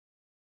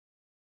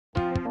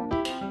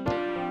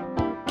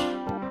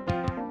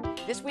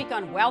This week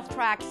on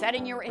WealthTrack,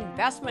 setting your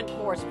investment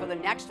course for the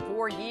next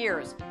 4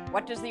 years.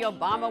 What does the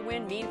Obama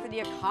win mean for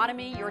the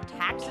economy, your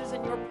taxes,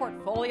 and your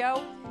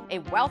portfolio? A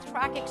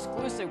WealthTrack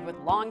exclusive with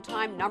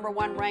longtime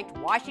 #1 ranked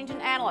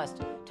Washington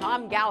analyst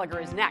Tom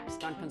Gallagher is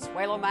next on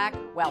Consuelo Mack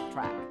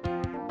WealthTrack.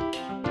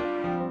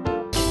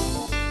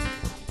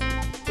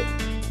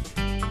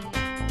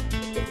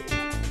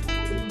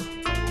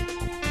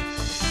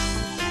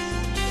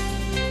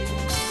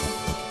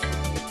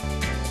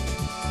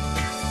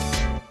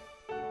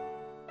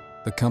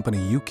 The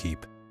company you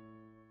keep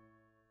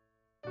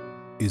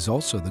is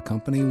also the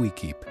company we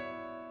keep.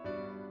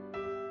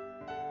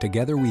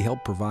 Together, we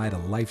help provide a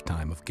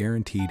lifetime of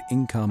guaranteed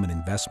income and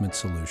investment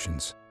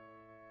solutions.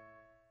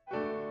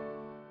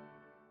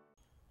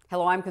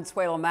 Hello, I'm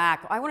Consuelo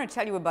Mack. I want to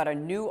tell you about a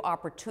new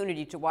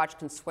opportunity to watch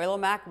Consuelo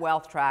Mack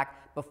WealthTrack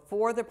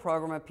before the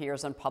program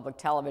appears on public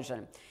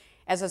television.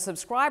 As a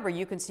subscriber,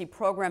 you can see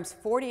programs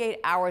 48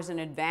 hours in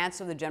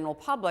advance of the general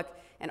public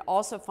and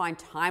also find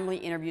timely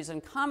interviews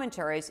and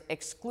commentaries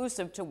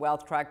exclusive to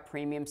WealthTrack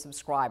Premium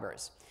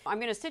subscribers. I'm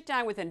going to sit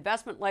down with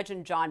investment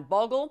legend John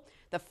Bogle,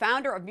 the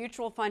founder of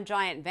mutual fund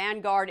giant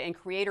Vanguard and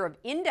creator of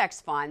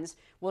index funds,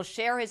 will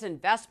share his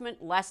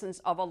investment lessons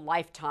of a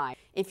lifetime.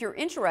 If you're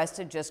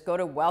interested, just go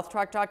to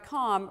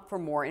wealthtrack.com for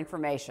more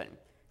information.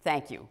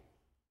 Thank you.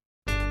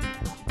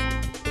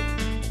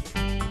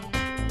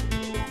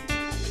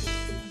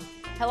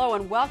 Hello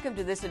and welcome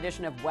to this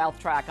edition of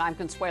WealthTrack. I'm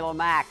Consuelo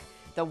Mack.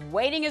 The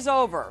waiting is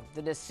over.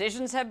 The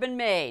decisions have been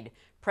made.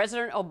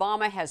 President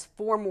Obama has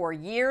 4 more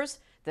years.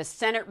 The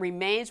Senate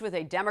remains with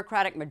a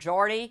Democratic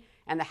majority,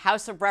 and the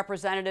House of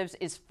Representatives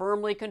is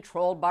firmly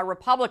controlled by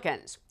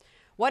Republicans.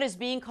 What is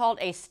being called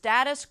a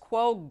status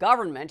quo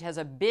government has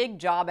a big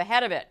job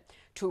ahead of it: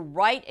 to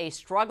right a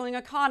struggling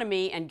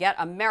economy and get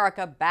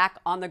America back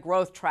on the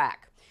growth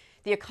track.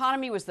 The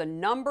economy was the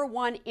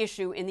 #1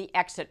 issue in the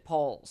exit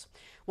polls.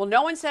 Well,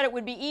 no one said it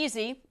would be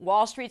easy.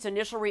 Wall Street's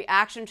initial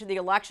reaction to the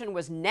election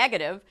was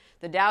negative.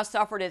 The Dow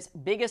suffered its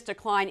biggest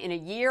decline in a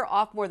year,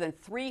 off more than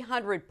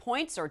 300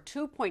 points, or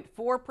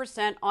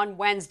 2.4% on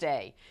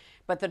Wednesday.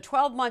 But the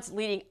 12 months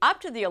leading up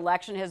to the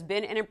election has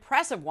been an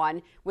impressive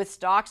one, with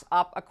stocks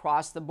up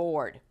across the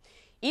board.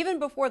 Even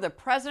before the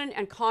president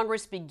and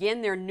Congress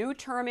begin their new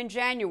term in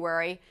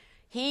January,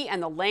 he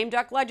and the lame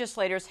duck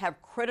legislators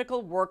have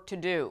critical work to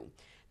do.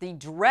 The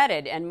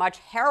dreaded and much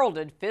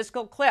heralded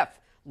fiscal cliff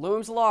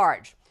looms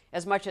large.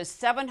 As much as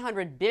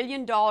 $700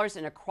 billion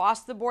in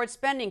across-the-board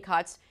spending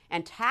cuts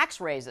and tax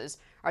raises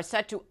are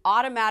set to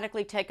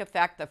automatically take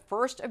effect the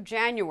 1st of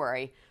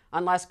January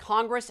unless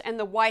Congress and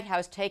the White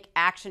House take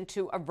action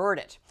to avert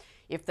it.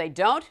 If they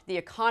don't, the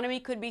economy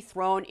could be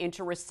thrown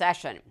into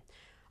recession.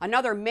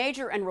 Another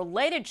major and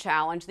related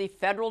challenge: the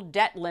federal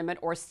debt limit,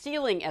 or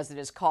ceiling as it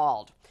is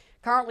called.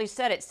 Currently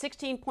set at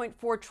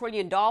 $16.4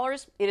 trillion,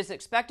 it is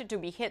expected to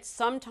be hit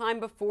sometime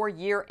before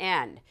year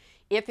end.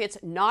 If it's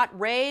not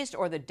raised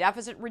or the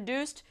deficit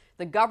reduced,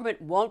 the government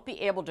won't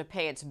be able to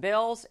pay its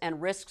bills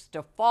and risks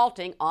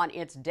defaulting on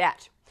its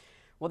debt.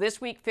 Well,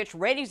 this week, Fitch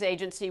Ratings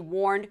Agency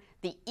warned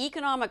the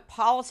economic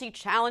policy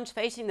challenge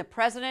facing the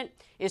president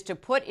is to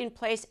put in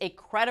place a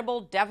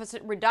credible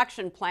deficit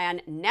reduction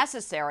plan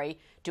necessary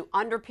to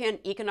underpin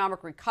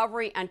economic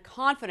recovery and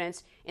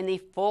confidence in the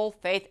full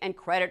faith and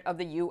credit of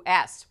the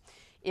U.S.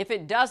 If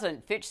it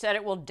doesn't, Fitch said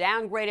it will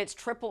downgrade its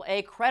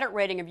AAA credit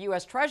rating of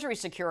U.S. Treasury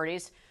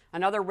securities.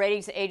 Another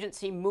ratings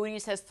agency,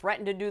 Moody's, has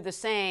threatened to do the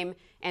same,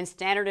 and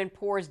Standard &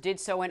 Poor's did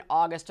so in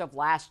August of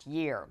last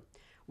year.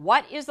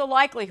 What is the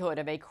likelihood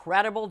of a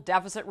credible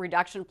deficit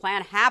reduction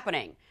plan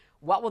happening?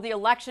 What will the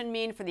election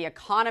mean for the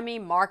economy,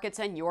 markets,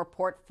 and your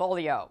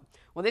portfolio?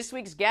 Well, this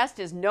week's guest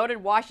is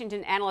noted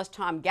Washington analyst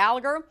Tom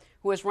Gallagher,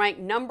 who is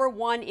ranked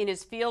 #1 in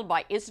his field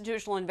by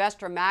Institutional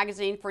Investor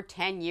magazine for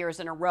 10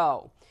 years in a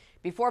row.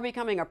 Before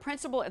becoming a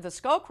principal at the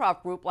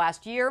Scowcroft Group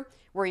last year,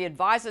 where he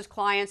advises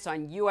clients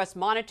on U.S.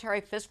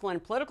 monetary, fiscal,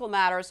 and political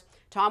matters,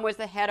 Tom was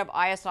the head of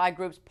ISI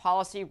Group's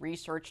policy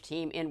research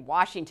team in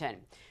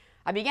Washington.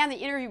 I began the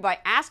interview by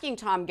asking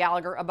Tom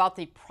Gallagher about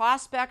the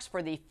prospects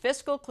for the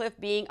fiscal cliff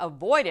being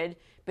avoided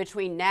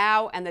between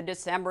now and the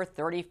December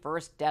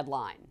 31st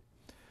deadline.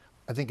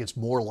 I think it's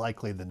more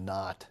likely than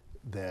not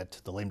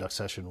that the lame duck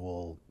session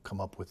will come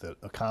up with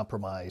a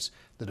compromise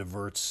that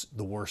averts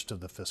the worst of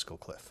the fiscal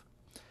cliff.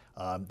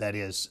 That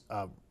is,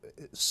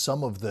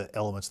 some of the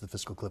elements of the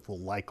fiscal cliff will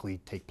likely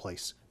take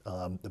place.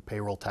 The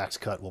payroll tax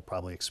cut will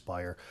probably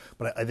expire,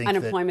 but I think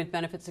unemployment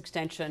benefits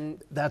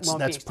extension won't be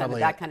extended, probably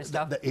that kind of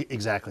stuff.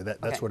 Exactly,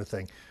 that sort of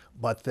thing.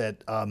 But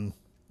that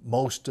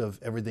most of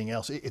everything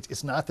else,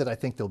 it's not that I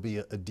think there'll be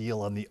a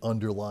deal on the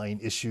underlying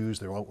issues.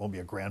 There won't be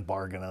a grand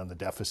bargain on the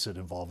deficit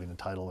involving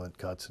entitlement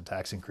cuts and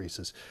tax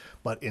increases,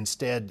 but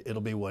instead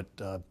it'll be what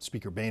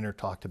Speaker Boehner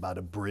talked about: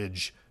 a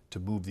bridge to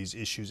move these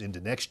issues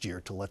into next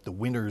year, to let the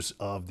winners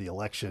of the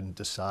election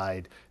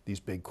decide these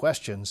big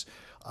questions.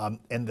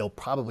 And they'll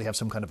probably have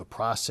some kind of a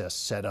process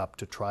set up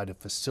to try to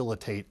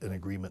facilitate an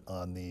agreement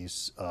on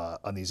these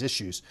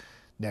issues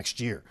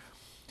next year.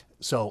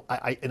 So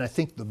I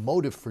think the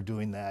motive for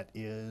doing that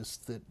is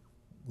that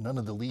none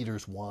of the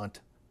leaders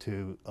want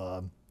to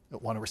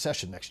want a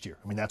recession next year.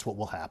 I mean, that's what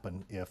will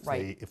happen if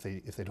Right. if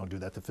they don't do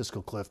that. The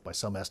fiscal cliff, by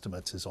some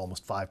estimates, is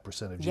almost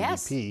 5% of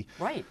Yes, GDP.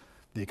 right.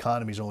 The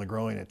economy is only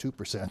growing at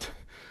 2%.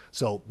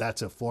 So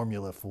that's a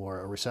formula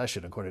for a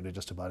recession, according to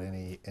just about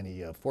any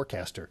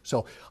forecaster.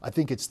 So I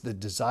think it's the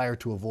desire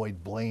to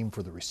avoid blame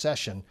for the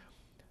recession,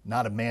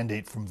 not a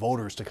mandate from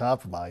voters to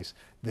compromise,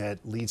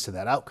 that leads to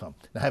that outcome.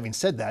 Now, having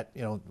said that,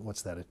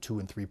 what's that, a 2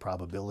 in 3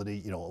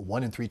 probability, a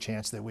 1 in 3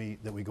 chance that we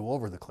go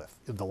over the cliff.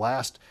 The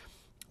last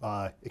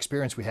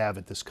experience we have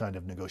at this kind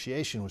of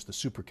negotiation was the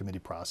super committee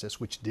process,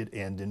 which did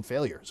end in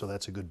failure. So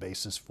that's a good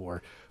basis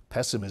for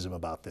pessimism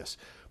about this.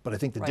 But I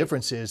think the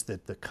difference is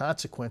that the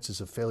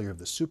consequences of failure of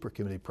the super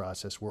committee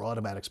process were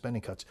automatic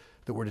spending cuts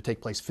that were to take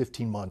place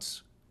 15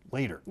 months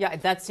later. Yeah,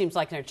 that seems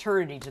like an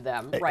eternity to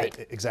them,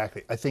 right?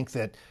 Exactly. I think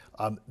that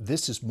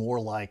this is more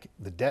like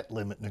the debt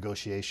limit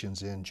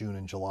negotiations in June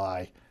and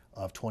July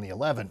of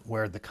 2011,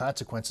 where the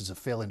consequences of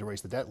failing to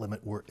raise the debt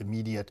limit were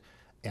immediate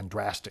and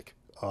drastic.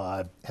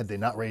 Had they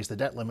not raised the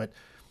debt limit,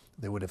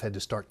 they would have had to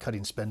start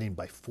cutting spending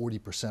by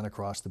 40%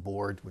 across the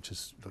board, which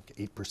is like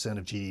 8%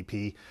 of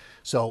GDP.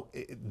 So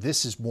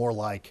this is more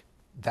like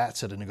that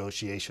set of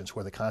negotiations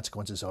where the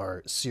consequences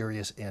are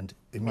serious and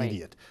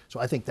immediate. So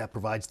I think that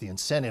provides the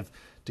incentive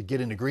to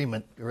get an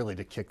agreement, really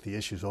to kick the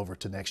issues over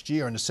to next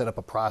year and to set up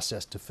a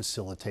process to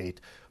facilitate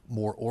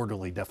more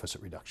orderly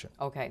deficit reduction.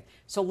 Okay,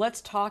 so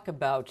let's talk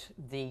about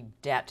the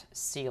debt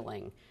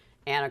ceiling.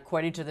 And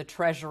according to the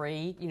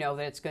Treasury,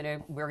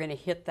 that we're going to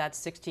hit that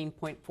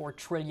 16.4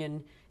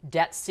 trillion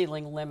debt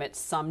ceiling limit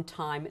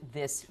sometime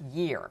this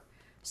year.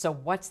 So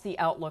what's the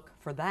outlook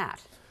for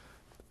that?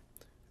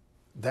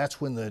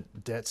 That's when the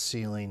debt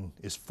ceiling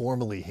is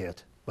formally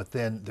hit, but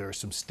then there are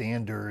some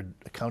standard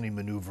accounting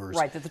maneuvers.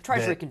 Right, that the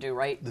Treasury can do,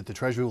 right? That the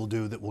Treasury will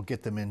do that will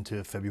get them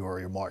into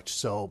February or March.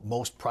 So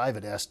most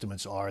private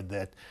estimates are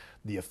that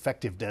the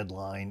effective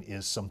deadline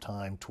is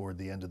sometime toward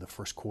the end of the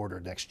first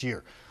quarter next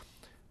year.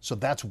 So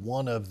that's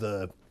one of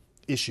the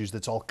issues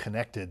that's all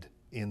connected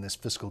in this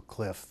fiscal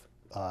cliff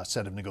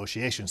set of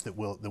negotiations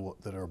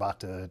that are about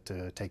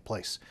to take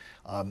place.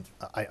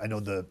 I know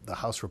the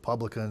House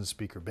Republicans,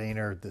 Speaker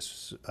Boehner,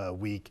 this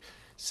week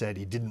said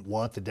he didn't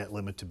want the debt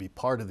limit to be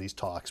part of these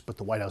talks, but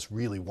the White House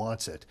really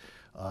wants it.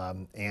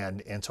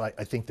 And so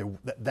I think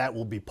that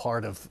will be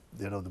part of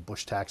the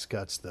Bush tax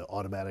cuts, the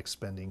automatic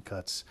spending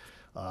cuts.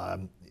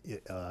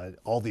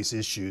 All these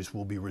issues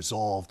will be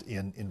resolved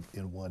in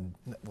one.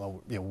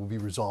 Well, will be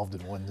resolved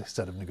in one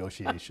set of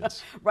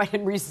negotiations. Right,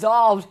 and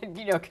resolved,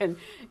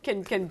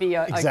 can be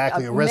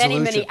exactly a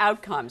resolution, many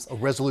outcomes. A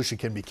resolution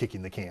can be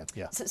kicking the can.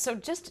 Yeah. So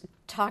just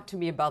talk to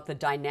me about the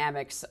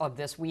dynamics of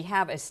this. We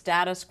have a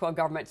status quo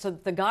government. So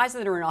the guys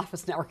that are in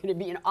office now are going to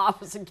be in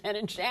office again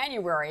in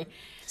January.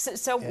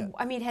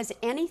 I mean, has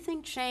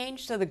anything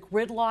changed? So the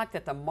gridlock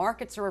that the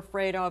markets are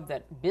afraid of,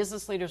 that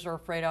business leaders are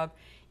afraid of,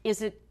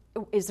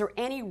 is there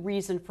any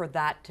reason for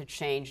that to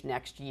change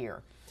next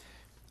year?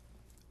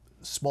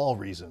 Small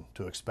reason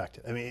to expect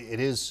it. I mean, it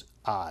is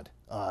odd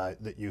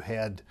that you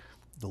had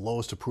the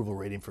lowest approval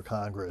rating for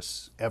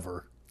Congress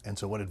ever. And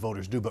so what did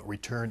voters do but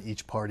return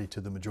each party to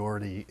the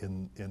majority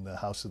in the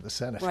House and the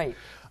Senate? Right.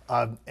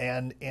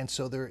 And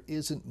so there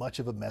isn't much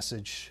of a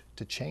message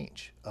to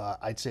change.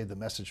 I'd say the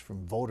message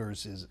from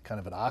voters is kind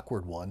of an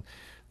awkward one.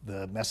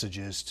 The message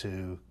is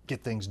to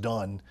get things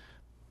done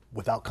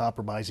without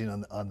compromising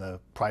on the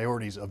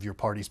priorities of your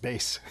party's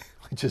base,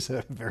 which is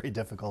a very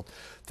difficult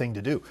thing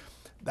to do.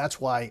 That's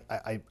why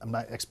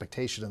my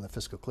expectation in the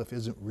fiscal cliff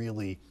isn't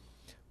really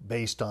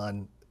based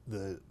on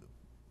the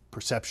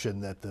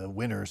perception that the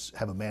winners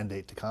have a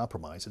mandate to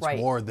compromise.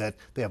 It's more that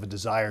they have a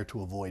desire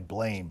to avoid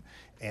blame,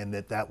 and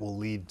that will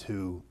lead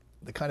to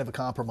the kind of a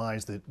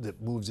compromise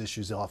that moves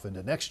issues off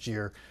into next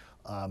year,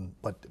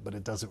 but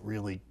it doesn't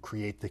really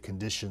create the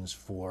conditions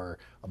for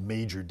a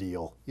major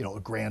deal, a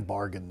grand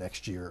bargain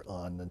next year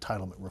on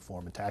entitlement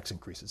reform and tax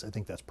increases. I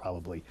think that's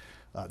probably,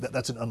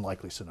 that's an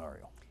unlikely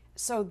scenario.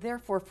 So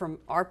therefore, from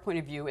our point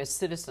of view as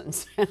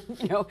citizens,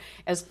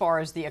 as far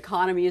as the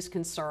economy is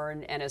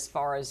concerned, and as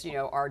far as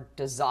our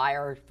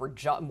desire for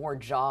more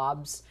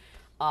jobs,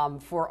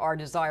 for our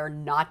desire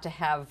not to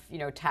have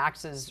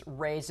taxes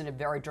raised in a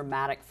very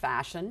dramatic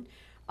fashion.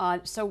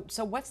 So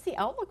what's the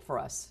outlook for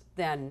us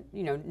then?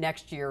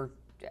 Next year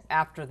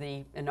after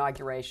the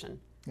inauguration.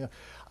 Yeah,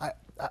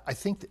 I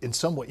think in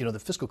some way, the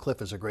fiscal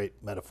cliff is a great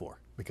metaphor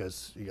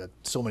because you got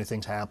so many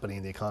things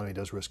happening. The economy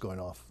does risk going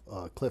off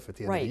a cliff at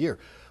the end of the year.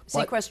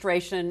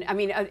 Sequestration. I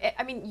mean,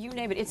 you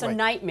name it. It's a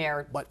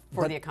nightmare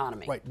for the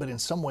economy. Right, but in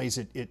some ways,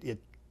 it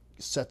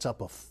sets up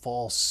a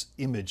false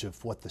image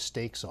of what the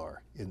stakes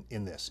are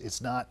in this.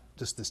 It's not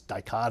just this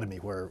dichotomy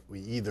where we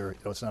either,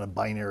 it's not a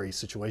binary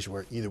situation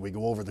where either we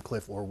go over the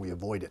cliff or we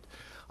avoid it.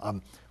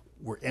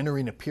 We're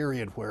entering a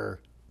period where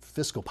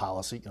fiscal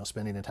policy,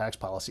 spending and tax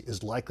policy,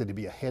 is likely to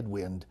be a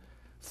headwind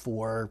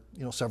for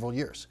several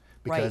years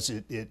because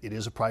it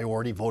is a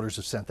priority. Voters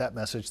have sent that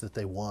message that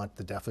they want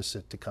the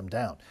deficit to come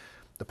down.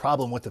 The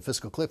problem with the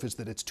fiscal cliff is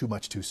that it's too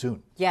much too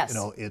soon. Yes.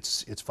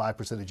 It's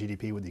 5% of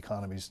GDP when the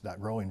economy's not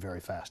growing very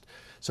fast.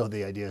 So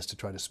the idea is to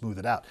try to smooth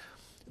it out.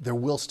 there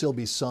will still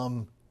be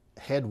some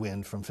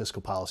headwind from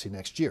fiscal policy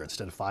next year.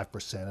 Instead of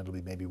 5%, it'll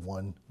be maybe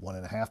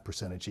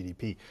 1.5% of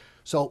GDP.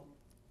 So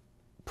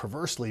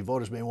perversely,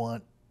 voters may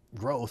want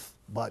growth,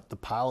 but the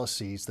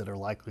policies that are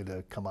likely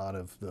to come out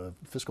of the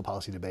fiscal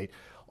policy debate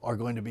are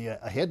going to be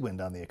a headwind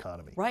on the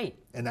economy. Right.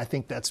 And I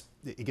think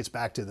it gets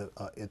back to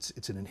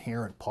it's an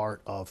inherent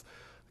part of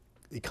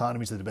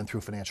economies that have been through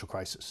a financial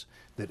crisis.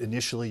 That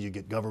initially you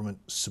get government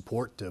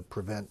support to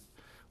prevent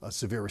a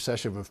severe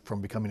recession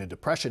from becoming a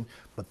depression,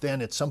 but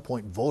then at some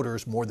point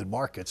voters, more than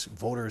markets,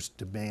 voters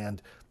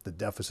demand the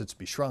deficits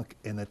be shrunk,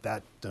 and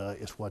that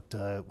is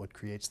what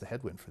creates the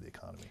headwind for the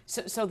economy.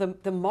 So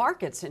the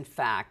markets, in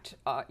fact,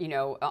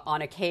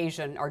 on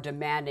occasion are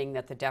demanding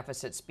that the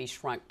deficits be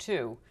shrunk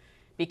too,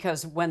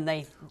 because when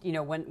they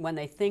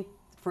think,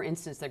 for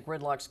instance, that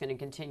gridlock's going to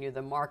continue,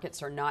 the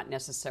markets are not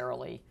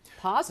necessarily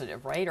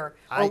positive, right?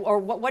 Or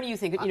what do you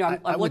think?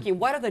 I'm looking.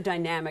 What are the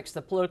dynamics,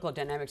 the political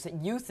dynamics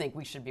that you think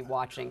we should be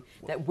watching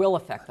that will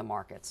affect the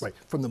markets? Right.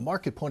 From the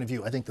market point of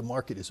view, I think the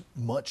market is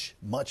much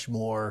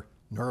more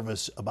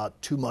nervous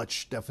about too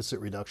much deficit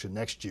reduction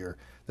next year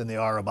than they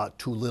are about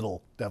too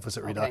little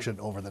deficit reduction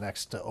over the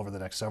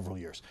next several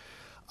years.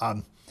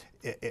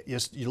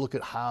 You look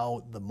at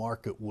how the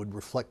market would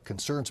reflect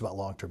concerns about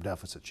long-term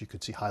deficits. You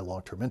could see high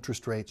long-term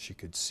interest rates. You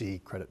could see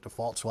credit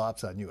default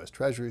swaps on U.S.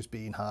 Treasuries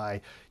being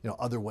high.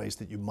 Other ways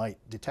that you might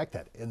detect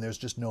that. And there's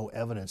just no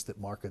evidence that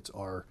markets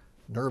are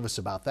nervous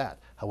about that.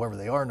 However,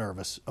 they are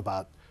nervous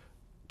about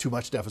too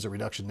much deficit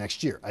reduction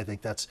next year. I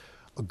think that's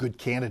a good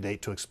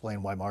candidate to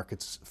explain why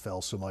markets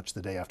fell so much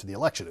the day after the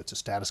election. It's a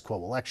status quo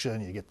election.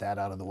 You get that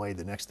out of the way.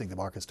 The next thing the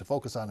market's to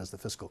focus on is the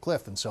fiscal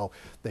cliff, and so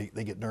they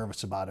get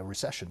nervous about a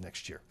recession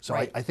next year. So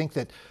right. I think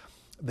that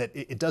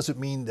it doesn't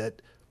mean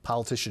that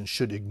politicians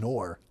should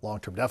ignore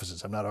long-term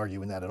deficits. I'm not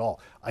arguing that at all.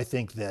 I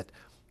think that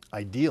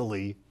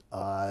ideally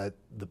the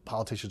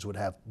politicians would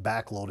have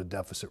backloaded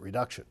deficit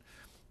reduction.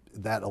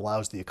 That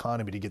allows the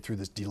economy to get through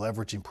this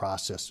deleveraging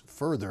process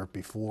further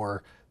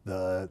before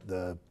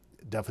the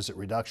deficit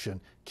reduction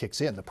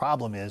kicks in. The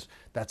problem is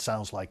that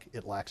sounds like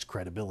it lacks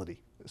credibility.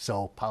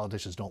 So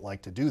politicians don't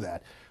like to do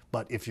that.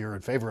 But if you're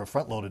in favor of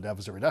front-loaded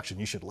deficit reduction,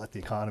 you should let the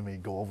economy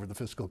go over the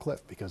fiscal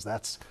cliff, because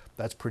that's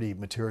pretty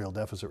material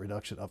deficit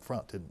reduction up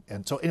front.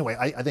 And so anyway,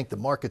 I think the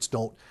markets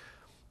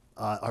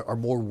are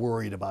more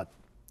worried about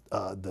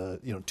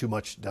too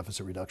much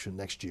deficit reduction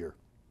next year.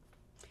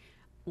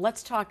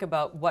 Let's talk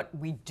about what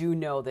we do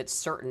know that's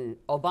certain.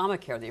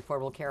 Obamacare, the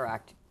Affordable Care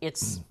Act, it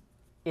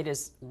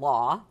is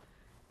law.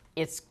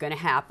 It's going to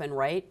happen,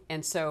 right?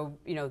 And so,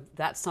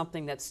 that's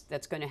something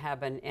that's going to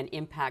have an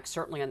impact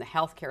certainly on the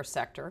healthcare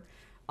sector.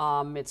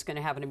 It's going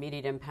to have an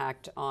immediate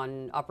impact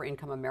on upper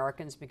income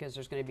Americans, because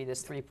there's going to be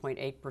this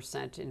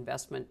 3.8%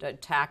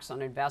 investment tax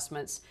on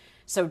investments.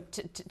 So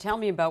tell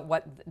me about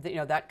what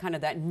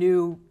that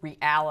new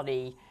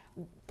reality,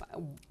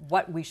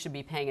 what we should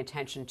be paying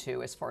attention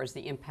to as far as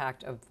the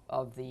impact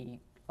of the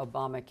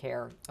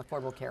Obamacare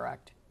Affordable Care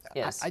Act.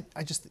 Yes.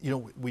 I just,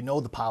 we know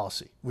the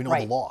policy. We know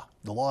right. the law.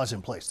 The law is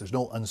in place. There's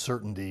no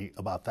uncertainty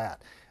about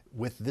that.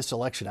 With this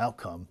election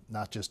outcome,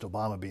 not just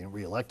Obama being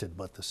reelected,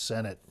 but the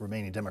Senate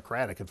remaining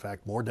Democratic, in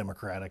fact, more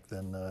Democratic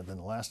than the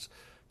last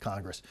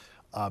Congress,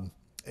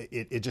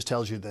 it just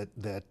tells you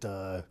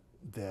that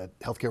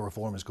healthcare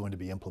reform is going to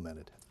be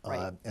implemented.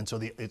 Right. And so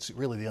it's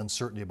really the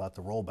uncertainty about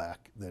the rollback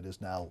that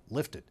is now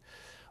lifted.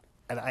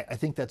 And I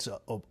think that's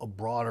a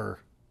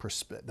broader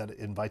that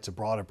invites a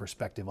broader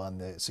perspective on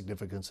the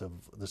significance of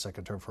the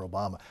second term for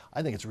Obama.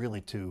 I think it's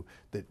really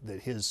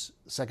that his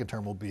second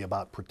term will be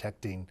about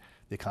protecting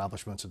the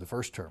accomplishments of the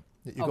first term.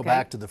 You go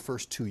back to the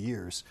first 2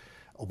 years,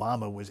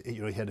 Obama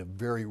he had a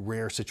very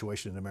rare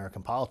situation in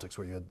American politics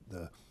where you had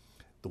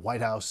the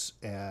White House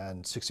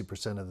and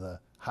 60% of the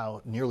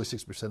House, nearly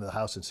 60% of the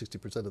House and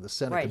 60% of the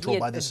Senate controlled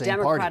by the same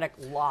Democratic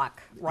party.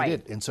 lock, right? He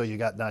did. And so you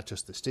got not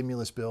just the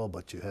stimulus bill,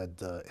 but you had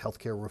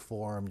healthcare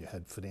reform, you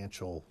had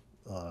financial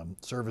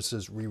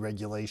services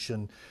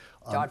re-regulation.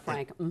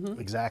 Dodd-Frank.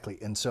 Exactly.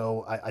 And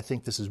so I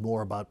think this is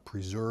more about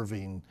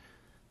preserving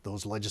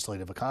those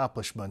legislative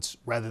accomplishments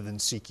rather than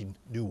seeking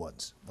new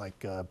ones,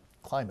 like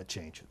climate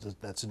change.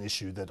 That's an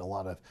issue that a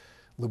lot of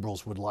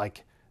liberals would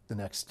like the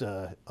next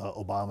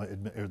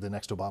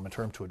Obama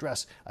term to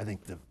address. I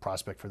think the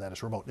prospect for that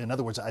is remote. In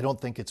other words, I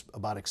don't think it's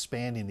about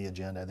expanding the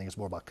agenda. I think it's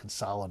more about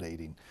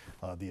consolidating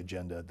the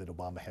agenda that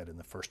Obama had in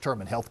the first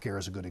term, and healthcare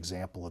is a good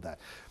example of that.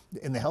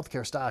 And the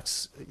healthcare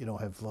stocks,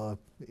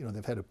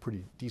 they've had a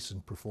pretty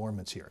decent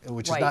performance here,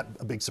 which is not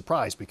a big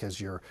surprise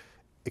because you're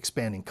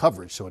expanding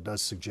coverage, so it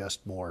does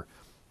suggest more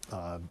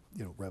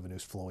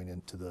revenues flowing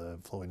into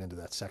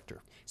that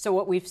sector. So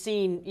what we've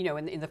seen,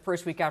 in the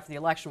first week after the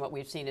election, what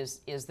we've seen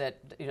is that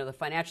the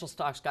financial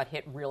stocks got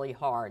hit really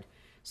hard.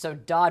 So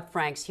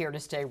Dodd-Frank's here to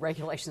stay.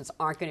 Regulations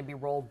aren't going to be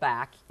rolled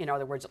back. In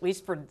other words, at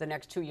least for the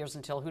next 2 years,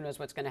 until who knows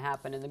what's going to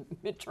happen in the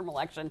midterm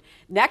election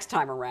next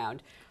time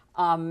around.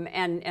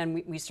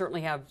 And we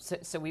certainly have.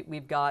 So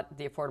we've got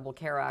the Affordable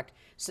Care Act.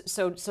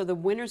 So the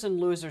winners and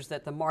losers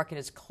that the market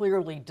has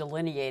clearly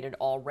delineated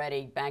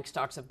already. Bank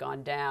stocks have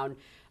gone down.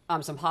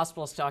 Some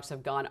hospital stocks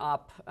have gone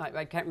up.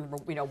 I can't remember,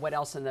 what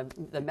else in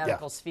the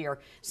medical sphere.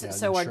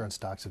 So insurance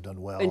stocks have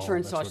done well.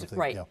 Insurance that stocks, sort of thing.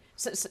 right? Yeah.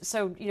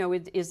 So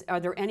are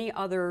there any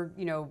other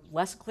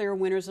less clear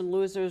winners and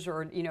losers,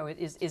 or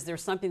is there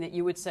something that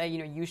you would say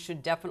you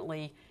should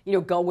definitely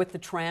go with the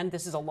trend?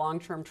 This is a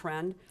long-term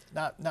trend.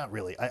 Not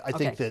really. I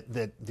think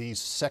that these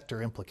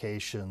sector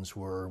implications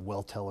were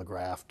well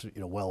telegraphed,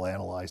 well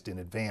analyzed in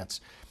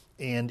advance,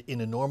 and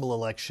in a normal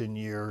election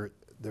year,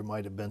 there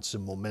might have been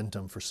some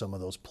momentum for some of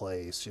those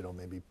plays,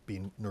 maybe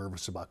being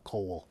nervous about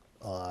coal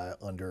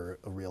under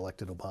a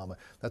reelected Obama,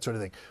 that sort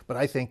of thing. But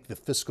I think the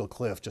fiscal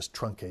cliff just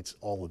truncates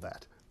all of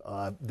that.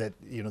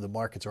 The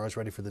markets are always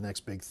ready for the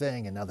next big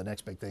thing, and now the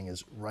next big thing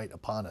is right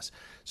upon us.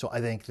 So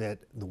I think that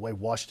the way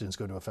Washington is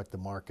going to affect the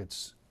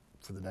markets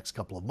for the next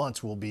couple of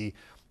months will be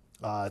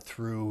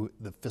through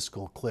the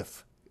fiscal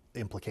cliff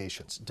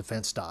implications.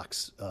 Defense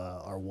stocks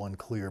are one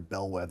clear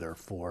bellwether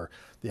for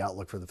the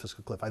outlook for the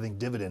fiscal cliff. I think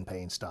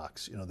dividend-paying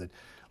stocks,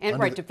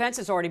 defense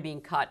is already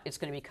being cut. It's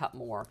going to be cut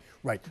more.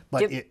 Right,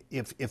 but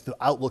if the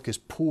outlook is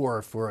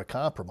poor for a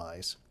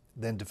compromise,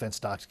 then defense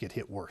stocks get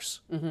hit worse.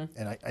 Mm-hmm.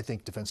 And I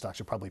think defense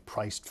stocks are probably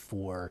priced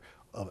for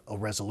a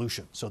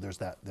resolution. So there's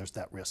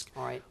that risk.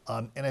 All right.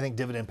 And I think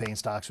dividend-paying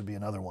stocks would be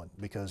another one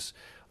because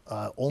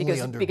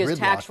under because gridlock,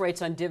 tax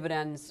rates on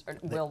dividends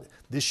will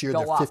this year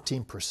go they're up.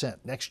 15%.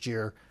 Next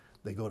year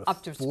they go to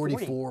up to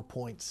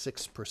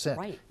 44.6%.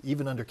 Right.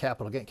 Even under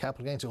capital gain.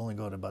 Capital gains only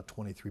go to about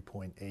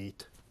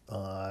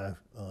 23.8,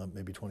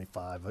 maybe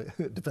 25.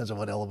 It depends on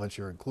what elements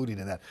you're including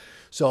in that.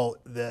 So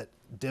that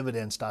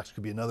dividend stocks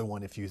could be another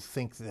one if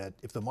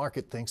the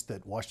market thinks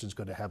that Washington's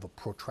going to have a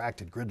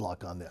protracted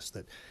gridlock on this,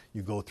 that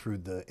you go through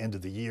the end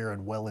of the year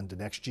and well into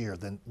next year,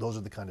 then those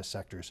are the kind of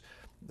sectors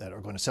that are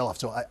going to sell off.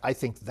 So I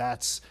think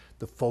that's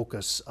the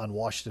focus on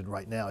Washington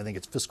right now. I think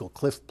it's fiscal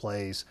cliff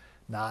plays,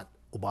 not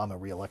Obama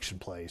re-election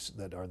plays,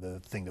 that are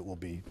the thing that will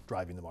be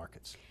driving the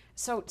markets.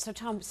 So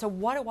Tom,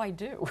 what do I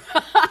do?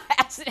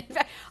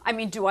 I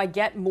mean, do I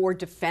get more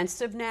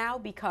defensive now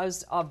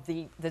because of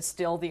the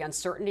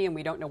uncertainty and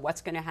we don't know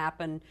what's going to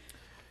happen?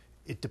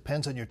 It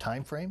depends on your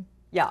time frame.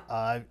 Yeah.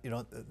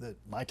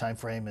 My time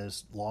frame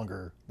is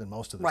longer than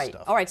most of this right.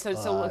 stuff. All right. So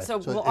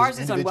ours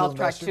is on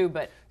WealthTrack too,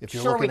 but if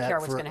you're sure we looking care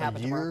at what's going to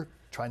happen for a year, tomorrow.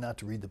 Try not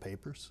to read the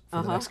papers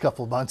for the next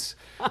couple of months,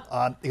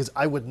 because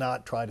I would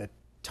not try to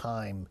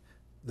time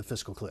the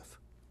fiscal cliff.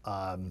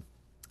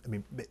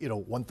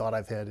 One thought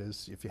I've had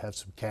is if you have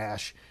some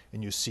cash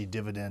and you see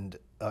dividend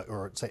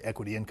or say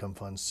equity income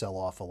funds sell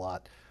off a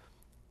lot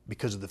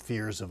because of the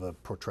fears of a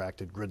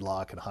protracted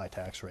gridlock and high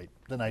tax rate,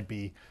 then I'd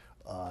be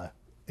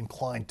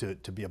inclined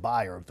to be a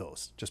buyer of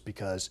those, just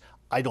because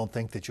I don't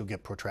think that you'll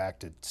get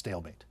protracted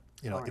stalemate.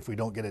 Right. If we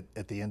don't get it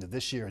at the end of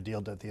this year, a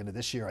deal at the end of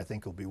this year, I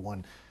think it'll be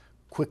one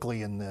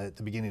quickly in the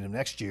beginning of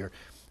next year.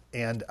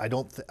 And I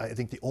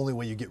think the only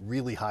way you get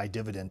really high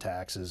dividend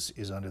taxes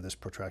is under this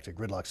protracted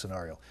gridlock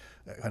scenario.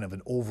 Kind of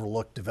an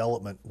overlooked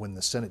development when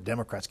the Senate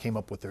Democrats came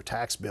up with their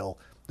tax bill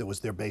that was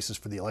their basis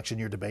for the election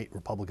year debate.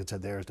 Republicans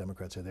had theirs,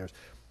 Democrats had theirs.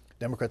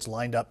 Democrats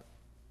lined up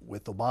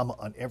with Obama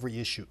on every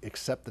issue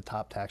except the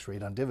top tax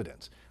rate on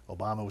dividends.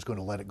 Obama was going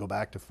to let it go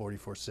back to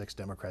 44.6.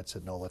 Democrats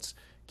said, no, let's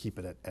keep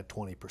it at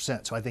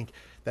 20%. So I think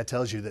that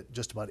tells you that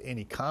just about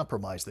any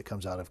compromise that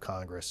comes out of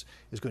Congress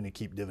is going to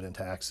keep dividend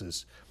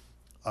taxes.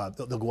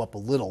 They'll go up a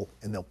little,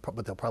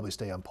 but they'll probably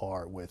stay on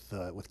par with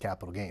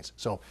capital gains.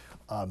 So,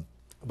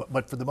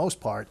 but for the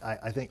most part,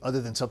 I think other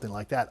than something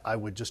like that, I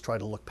would just try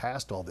to look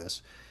past all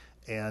this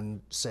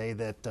and say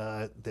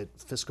that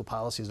fiscal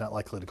policy is not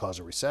likely to cause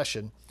a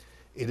recession.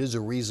 It is a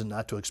reason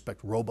not to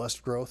expect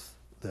robust growth.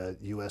 The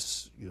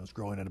U.S. is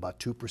growing at about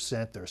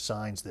 2%. There are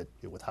signs that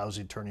with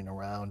housing turning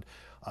around,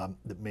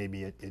 that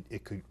maybe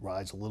it could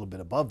rise a little bit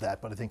above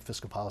that. But I think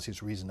fiscal policy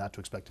is a reason not to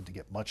expect it to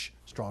get much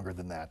stronger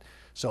than that.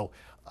 So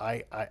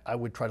I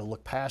would try to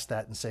look past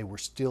that and say we're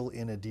still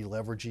in a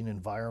deleveraging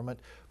environment,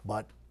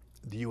 but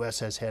the U.S.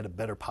 has had a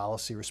better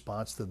policy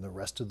response than the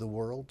rest of the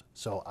world.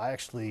 So I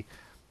actually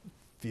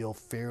feel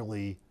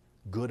fairly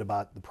good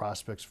about the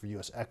prospects for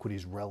U.S.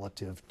 equities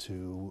relative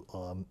to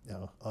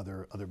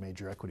other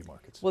major equity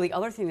markets. Well, the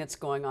other thing that's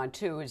going on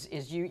too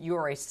is you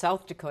are a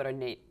South Dakota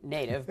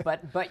native,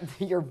 but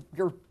your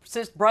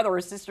brother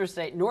or sister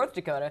state, North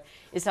Dakota,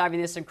 is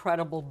having this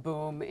incredible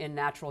boom in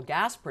natural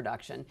gas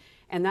production,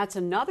 and that's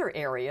another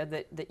area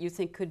that you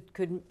think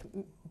could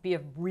be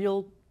a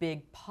real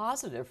big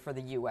positive for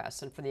the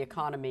U.S. and for the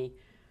economy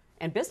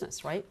and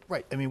business, right?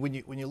 Right. I mean, when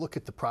you look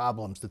at the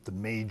problems that the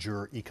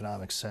major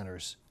economic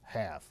centers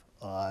have.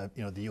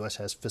 The U.S.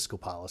 has fiscal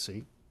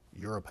policy.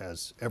 Europe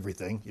has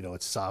everything.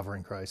 It's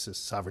sovereign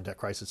debt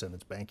crisis, and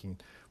its banking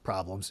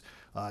problems.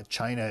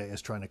 China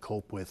is trying to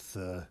cope with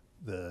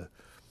the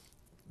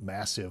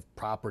massive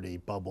property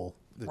bubble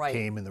that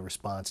came in the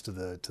response to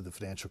the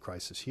financial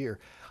crisis here.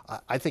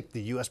 I think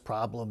the U.S.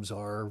 problems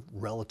are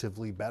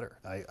relatively better.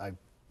 I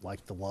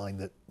like the line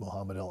that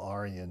Mohammed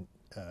El-Erian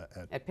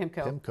at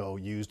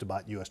PIMCO used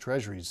about U.S.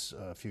 Treasuries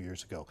a few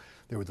years ago.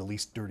 They were the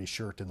least dirty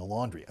shirt in the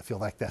laundry. I feel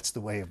like that's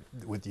the way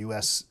with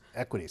U.S.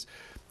 equities.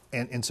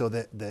 And so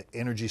the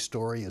energy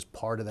story is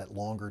part of that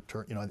longer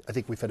term. I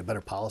think we've had a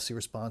better policy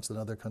response than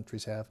other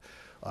countries have.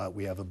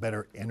 We have a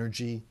better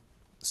energy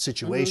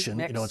situation.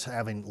 It's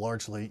having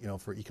largely,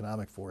 for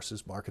economic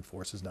forces, market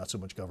forces, not so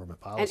much government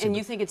policy. And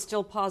you think it's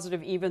still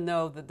positive, even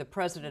though the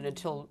president,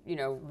 until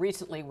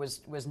recently,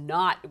 was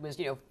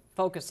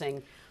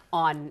focusing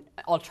on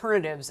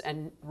alternatives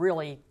and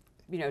really,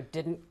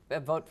 didn't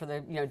vote for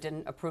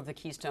didn't approve the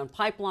Keystone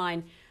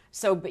Pipeline.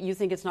 So, but you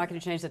think it's not going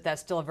to change,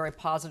 that's still a very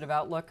positive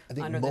outlook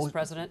under this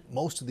president?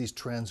 Most of these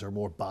trends are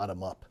more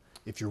bottom up.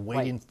 If you're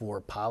waiting for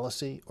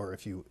policy, or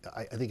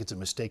I think it's a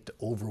mistake to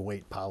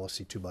overweight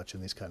policy too much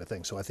in these kind of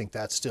things. So I think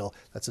that's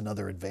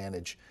another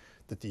advantage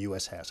that the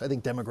U.S. has. I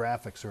think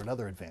demographics are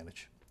another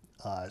advantage.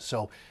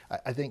 So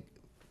I think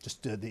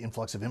just the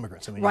influx of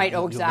immigrants. I mean,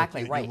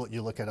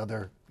 you look at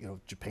other,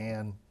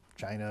 Japan,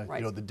 China,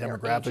 the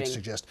demographics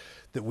suggest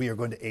that we are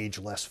going to age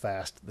less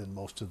fast than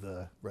most of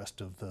the rest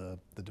of the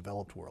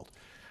developed world.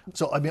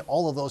 So, I mean,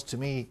 all of those to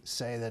me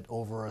say that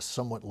over a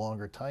somewhat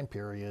longer time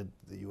period,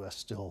 the U.S.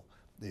 still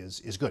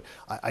is good.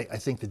 I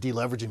think the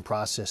deleveraging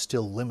process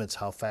still limits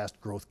how fast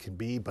growth can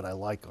be, but I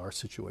like our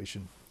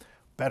situation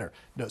better.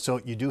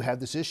 So you do have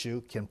this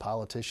issue: can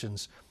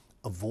politicians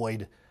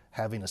avoid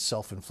having a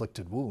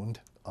self-inflicted wound?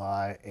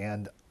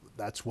 And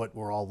that's what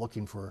we're all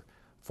looking for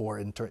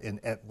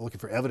looking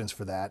for evidence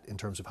for that in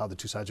terms of how the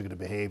two sides are going to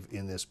behave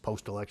in this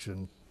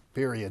post-election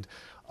period.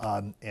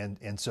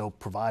 And so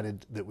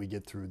provided that we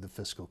get through the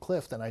fiscal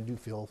cliff, then I do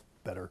feel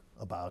better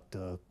about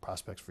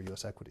prospects for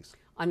U.S. equities.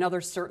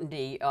 Another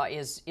certainty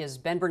is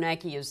Ben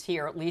Bernanke is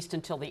here at least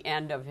until the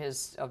end of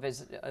his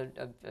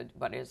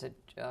what is it,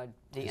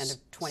 the end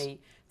of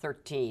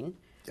 2013.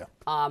 Yeah.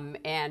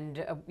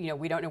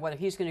 We don't know whether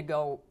he's going to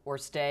go or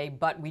stay,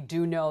 but we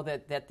do know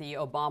that the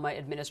Obama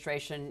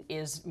administration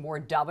is more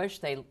dovish.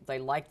 They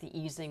like the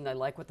easing. They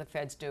like what the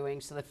Fed's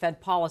doing. So the Fed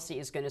policy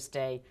is going to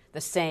stay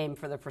the same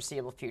for the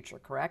foreseeable future,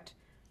 correct?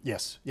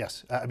 Yes.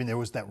 I mean, there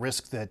was that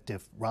risk that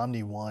if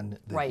Romney won,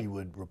 that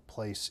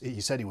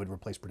he said he would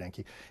replace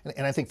Bernanke.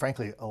 And I think,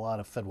 frankly, a lot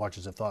of Fed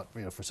watchers have thought,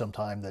 for some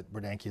time that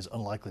Bernanke is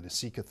unlikely to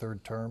seek a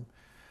third term.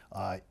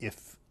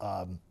 If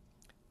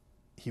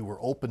he were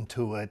open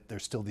to it,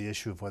 there's still the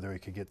issue of whether he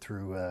could get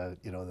through, a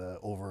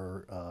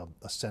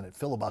Senate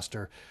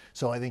filibuster.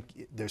 So I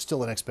think there's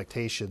still an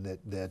expectation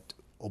that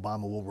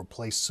Obama will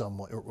replace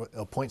someone, or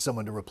appoint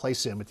someone to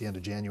replace him at the end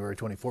of January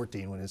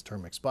 2014 when his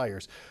term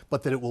expires,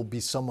 but that it will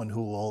be someone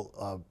who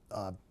will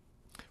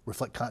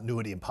reflect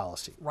continuity in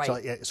policy.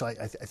 Right. So I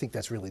think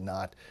that's really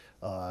not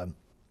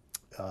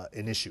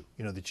an issue.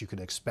 That you can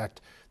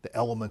expect the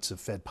elements of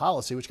Fed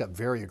policy, which got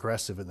very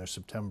aggressive in their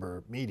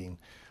September meeting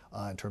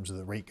in terms of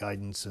the rate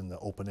guidance and the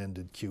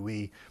open-ended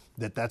QE,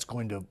 that's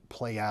going to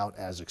play out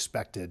as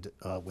expected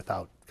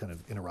without kind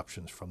of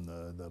interruptions from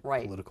the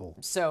political.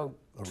 So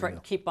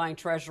keep buying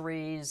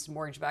treasuries,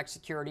 mortgage-backed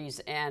securities,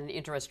 and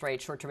interest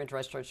rates, short-term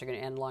interest rates are going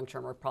to end,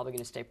 long-term are probably going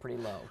to stay pretty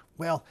low.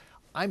 Well,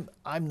 I'm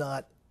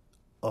not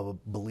a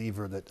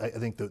believer that, I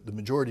think the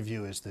majority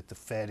view is that the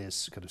Fed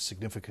is kind of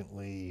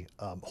significantly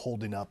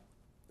holding up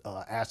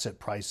asset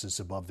prices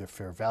above their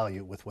fair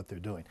value with what they're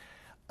doing.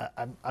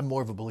 I'm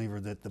more of a believer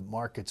that the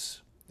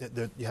markets,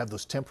 you have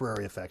those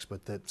temporary effects,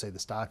 but that, say, the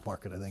stock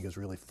market, I think, is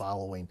really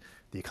following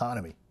the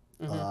economy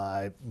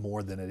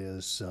more than it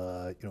is,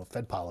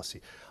 Fed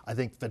policy. I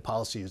think Fed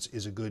policy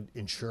is a good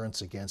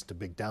insurance against a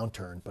big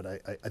downturn, but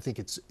I think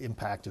its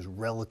impact is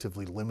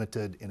relatively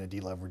limited in a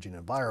deleveraging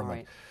environment.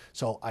 Right.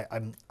 So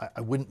I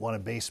wouldn't want to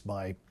base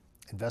my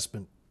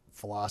investment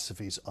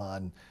philosophies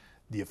on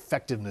the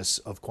effectiveness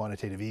of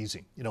quantitative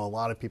easing. A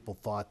lot of people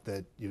thought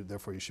that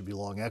therefore you should be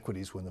long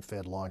equities when the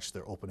Fed launched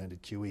their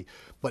open-ended QE.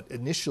 But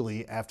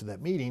initially, after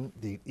that meeting,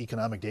 the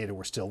economic data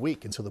were still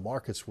weak, and so the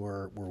markets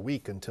were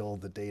weak until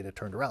the data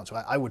turned around. So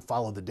I would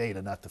follow the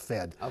data, not the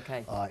Fed,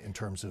 in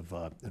terms of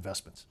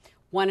investments.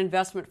 One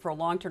investment for a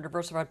long-term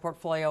diversified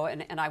portfolio,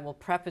 and I will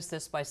preface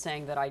this by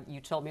saying that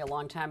you told me a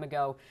long time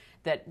ago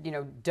that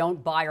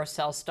don't buy or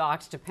sell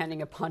stocks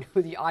depending upon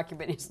who the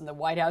occupant is in the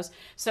White House.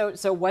 So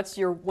what's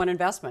your one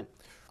investment?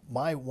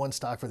 My one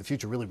stock for the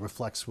future really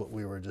reflects what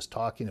we were just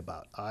talking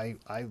about. I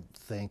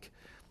think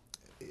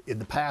in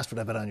the past when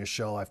I've been on your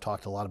show, I've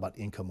talked a lot about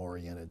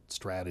income-oriented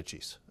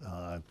strategies.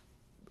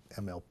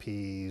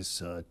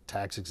 MLPs,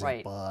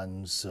 tax-exempt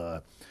bonds.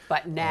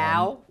 But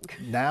now?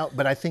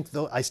 But I think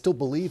I still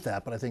believe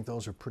that, but I think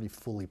those are pretty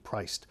fully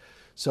priced.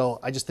 So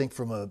I just think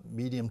from a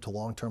medium to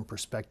long-term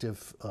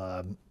perspective,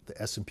 the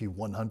S&P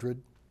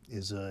 100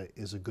 is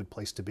a good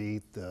place to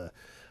be. The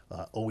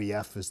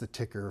OEF is the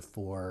ticker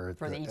for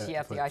the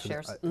ETF, the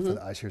iShares. For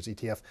the iShares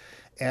ETF.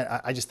 And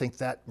I just think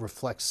that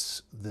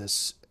reflects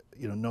this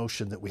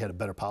notion that we had a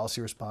better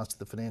policy response to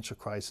the financial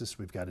crisis.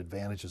 We've got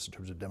advantages in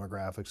terms of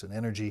demographics and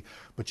energy,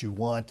 but you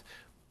want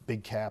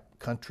big cap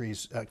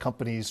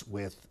companies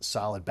with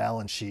solid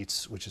balance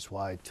sheets, which is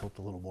why I tilt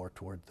a little more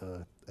toward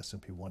the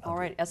S&P 100. All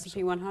right,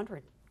 S&P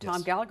 100.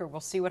 Tom Gallagher,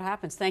 we'll see what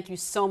happens. Thank you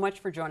so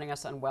much for joining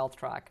us on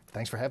WealthTrack.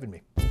 Thanks for having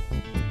me.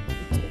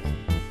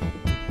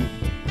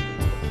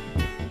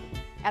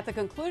 At the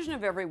conclusion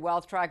of every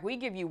Wealth Track, we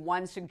give you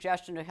one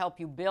suggestion to help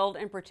you build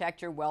and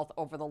protect your wealth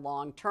over the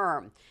long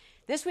term.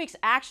 This week's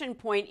action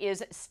point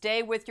is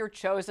stay with your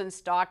chosen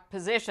stock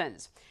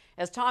positions.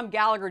 As Tom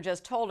Gallagher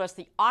just told us,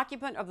 the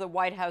occupant of the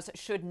White House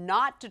should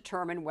not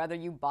determine whether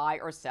you buy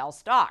or sell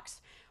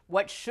stocks.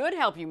 What should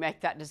help you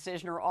make that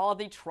decision are all of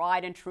the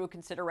tried and true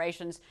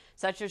considerations,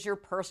 such as your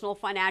personal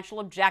financial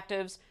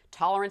objectives,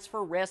 tolerance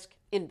for risk,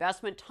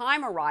 investment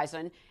time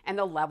horizon, and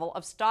the level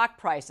of stock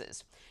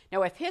prices.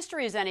 Now, if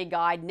history is any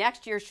guide,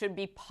 next year should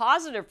be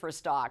positive for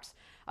stocks.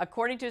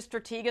 According to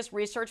Strategas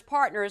Research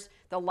Partners,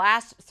 the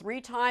last 3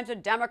 times a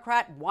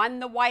Democrat won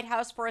the White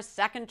House for a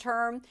second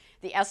term,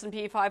 the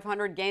S&P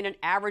 500 gained an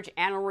average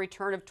annual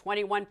return of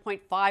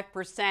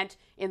 21.5%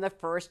 in the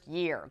first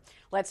year.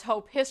 Let's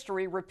hope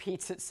history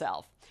repeats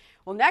itself.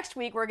 Well, next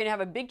week, we're going to have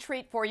a big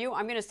treat for you.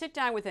 I'm going to sit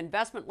down with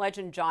investment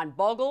legend John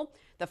Bogle.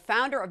 The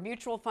founder of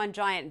mutual fund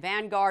giant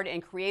Vanguard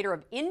and creator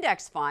of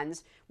index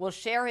funds will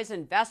share his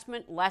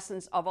investment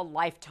lessons of a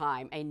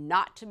lifetime, a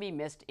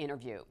not-to-be-missed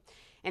interview.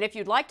 And if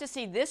you'd like to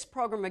see this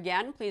program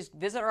again, please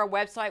visit our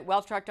website,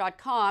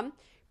 WealthTrack.com.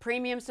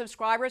 Premium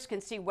subscribers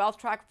can see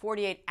WealthTrack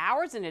 48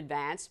 hours in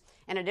advance,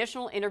 and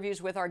additional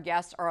interviews with our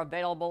guests are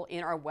available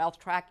in our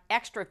WealthTrack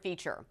Extra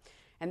feature.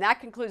 And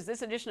that concludes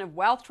this edition of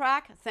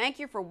WealthTrack. Thank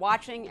you for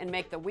watching, and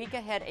make the week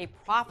ahead a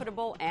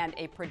profitable and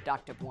a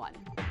productive one.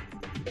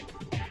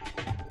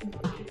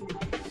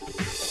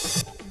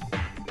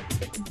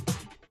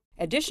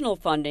 Additional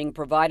funding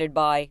provided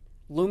by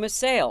Loomis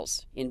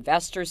Sales,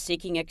 investors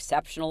seeking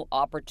exceptional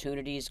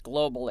opportunities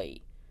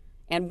globally,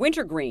 and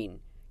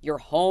Wintergreen, your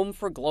home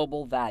for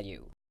global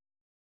value.